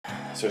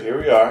So here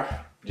we are.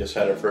 Just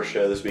had our first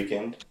show this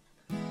weekend,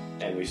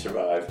 and we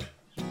survived,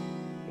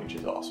 which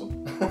is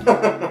awesome.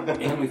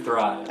 And we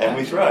thrived. And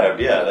we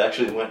thrived, yeah. It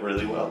actually went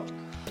really well.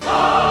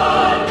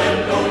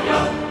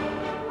 Hallelujah.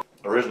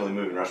 Originally,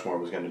 Moving Rushmore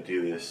was going to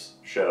do this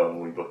show,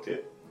 and we booked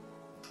it.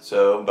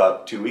 So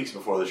about 2 weeks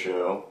before the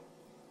show,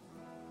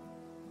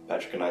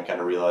 Patrick and I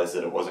kind of realized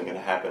that it wasn't going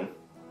to happen.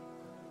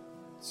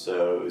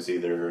 So it was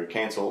either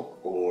cancel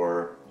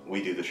or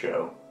we do the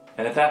show.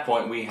 And at that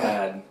point, we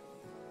had...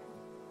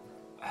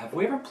 Have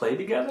we ever played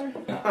together?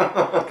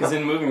 Because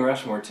in Moving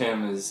Rushmore,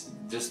 Tim is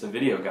just the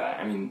video guy.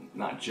 I mean,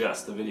 not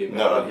just the video guy.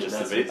 No,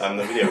 I'm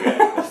the video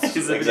guy.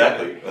 He's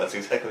exactly. That's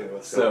exactly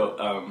what's going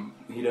on.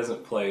 So he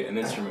doesn't play an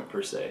instrument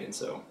per se, and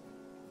so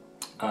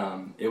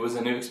it was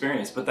a new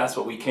experience. But that's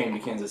what we came to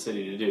Kansas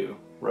City to do,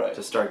 Right.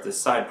 to start this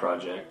side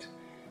project.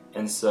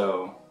 And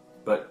so,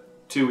 but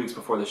 2 weeks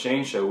before the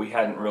Shane show, we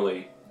hadn't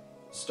really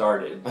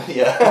started.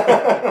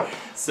 Yeah.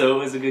 So it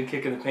was a good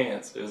kick in the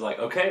pants. It was like,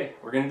 okay,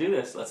 we're going to do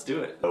this. Let's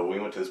do it. So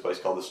we went to this place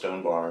called the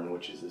Stone Barn,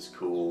 which is this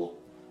cool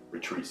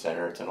retreat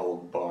center. It's an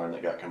old barn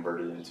that got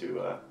converted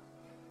into a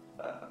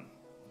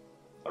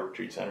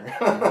retreat center.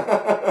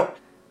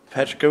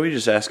 Patrick, are we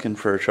just asking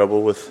for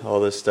trouble with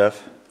all this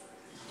stuff?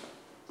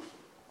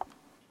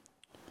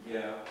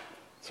 Yeah.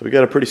 So we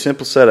got a pretty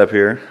simple setup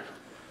here.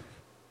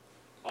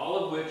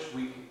 All of which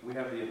we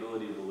have the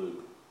ability to loop.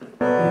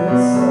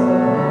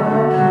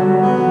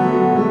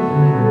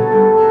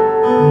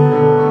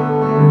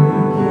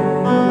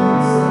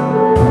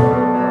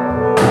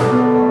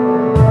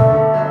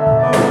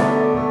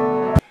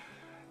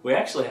 We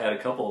actually had a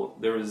couple.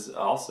 There was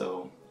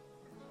also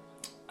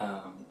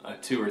a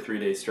 2 or 3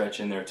 day stretch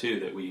in there too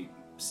that we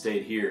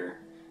stayed here.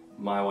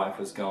 My wife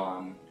was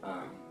gone.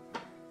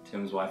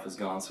 Tim's wife was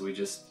gone, so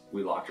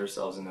we locked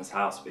ourselves in this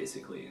house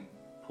basically and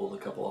pulled a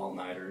couple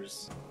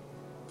all-nighters.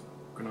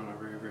 Working on a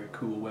very, very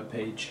cool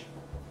webpage.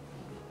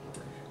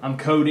 I'm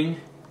coding.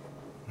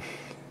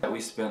 We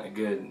spent a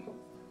good,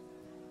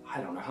 I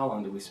don't know, how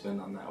long did we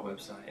spend on that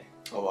website?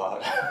 A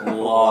lot. A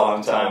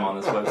long time on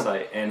this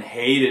website, and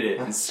hated it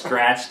and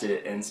scratched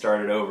it and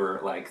started over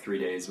like 3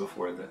 days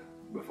before the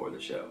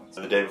show.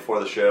 So the day before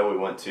the show, we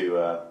went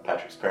to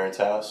Patrick's parents'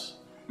 house,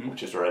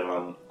 which is right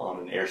on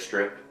an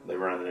airstrip. They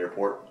run an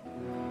airport.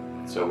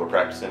 So we're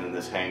practicing in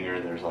this hangar,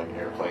 and there's like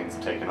airplanes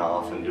taking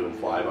off and doing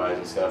flybys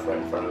and stuff right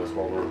in front of us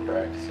while we're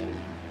practicing.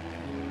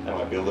 That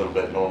might be a little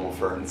bit normal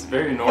for It's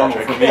very normal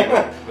Patrick. for me,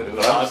 but it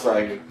was I was awesome.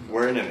 like,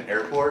 we're in an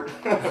airport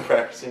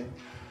practicing.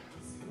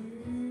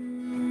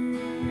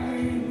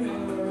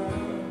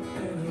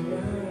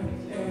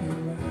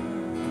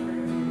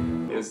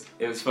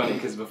 It was funny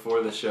because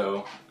before the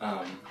show,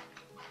 I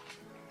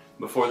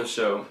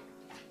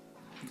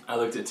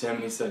looked at Tim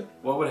and he said,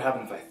 "What would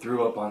happen if I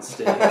threw up on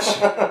stage?"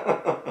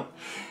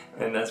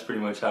 And that's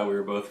pretty much how we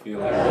were both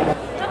feeling.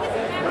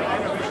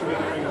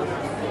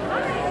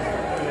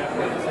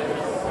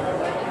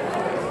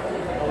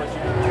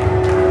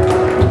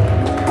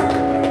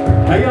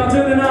 How y'all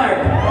doing tonight?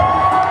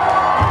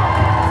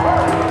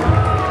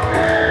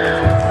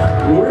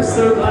 We're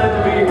so glad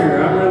to be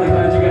here. I'm really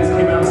glad you guys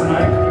came out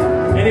tonight.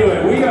 Anyway,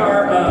 we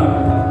are,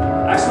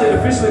 actually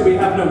officially we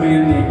have no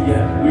band name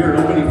yet. We are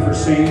opening for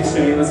Shane and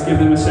Shane. Let's give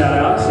them a shout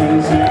out. Shane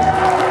and Shane.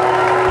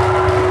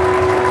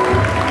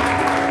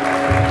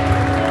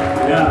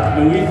 Yeah,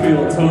 and we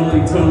feel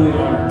totally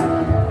honored.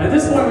 At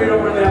this point, we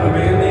don't really have a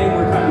band name.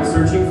 We're kind of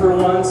searching for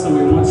one, so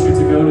we want you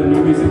to go to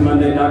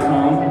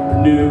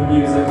newmusicmonday.com,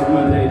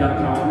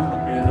 newmusicmonday.com,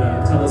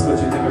 and tell us what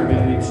you think our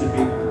band name should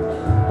be.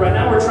 Right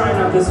now, we're trying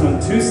out this one,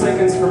 2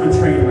 Seconds from a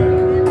Train Wreck.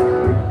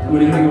 What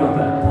do you think about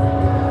that?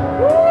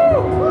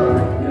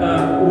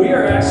 We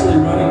are actually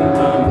running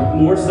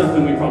more stuff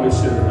than we probably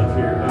should up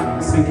here.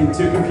 Syncing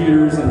 2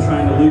 computers and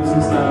trying to loop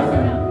some stuff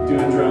and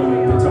doing drum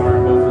and guitar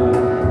and vocal and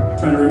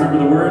trying to remember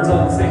the words all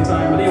at the same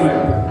time. But anyway,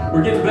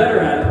 we're getting better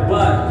at it,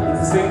 but at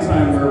the same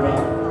time, we're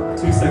about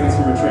 2 seconds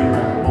from a train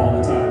wreck all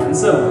the time. And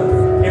so,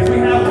 if we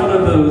have one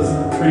of those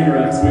train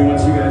wrecks, we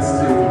want you guys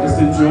to just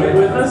enjoy it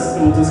with us,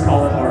 and we'll just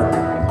call it art.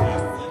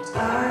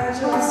 I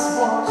just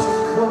want you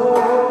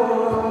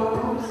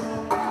close,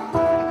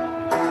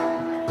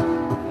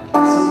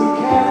 so we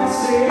can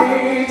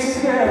stay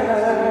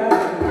together.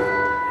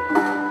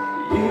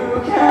 You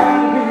can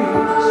be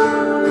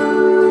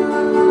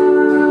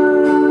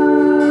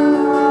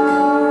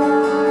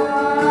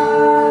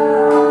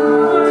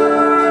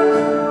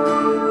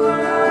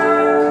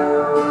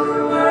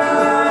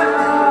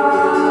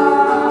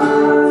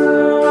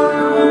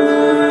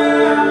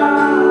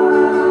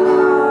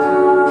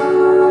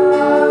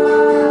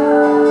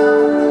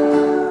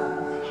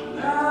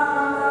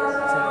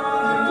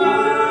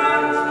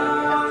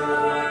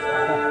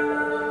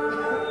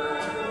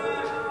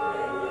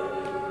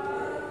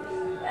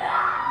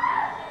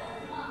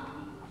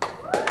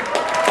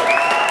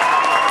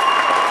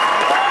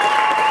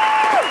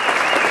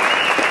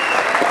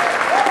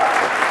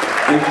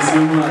Thank you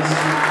so much.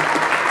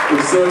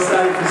 We're so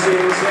excited for Shane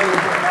and Shane.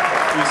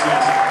 Thanks,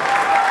 guys.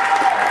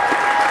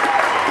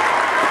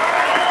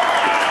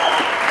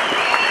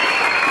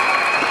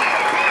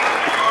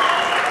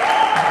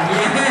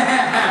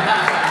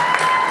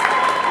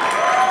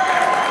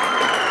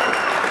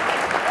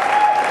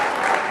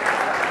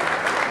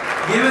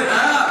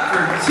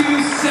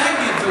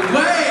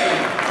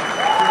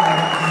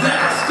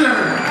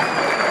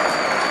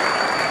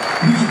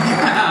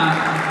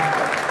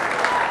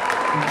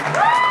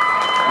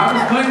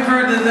 Waiting for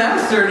a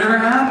disaster, it never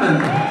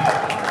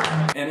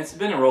happened. And it's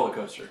been a roller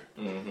coaster.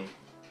 Mm-hmm.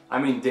 I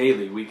mean,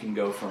 daily we can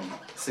go from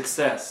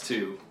success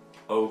to,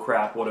 oh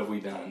crap, what have we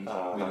done?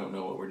 We don't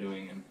know what we're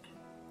doing.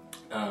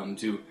 And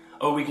to,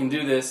 oh, we can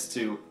do this,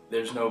 to,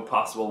 there's no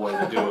possible way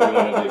to do what we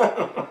want to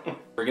do.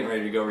 We're getting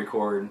ready to go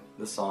record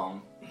the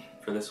song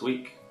for this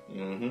week.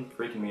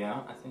 Mm-hmm. Freaking Me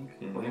Out, I think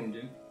we're going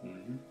to do.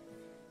 Mm-hmm.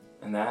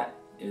 And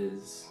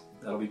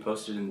that'll be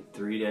posted in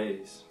 3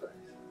 days.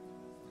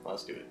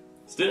 Let's do it.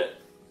 Let's do it.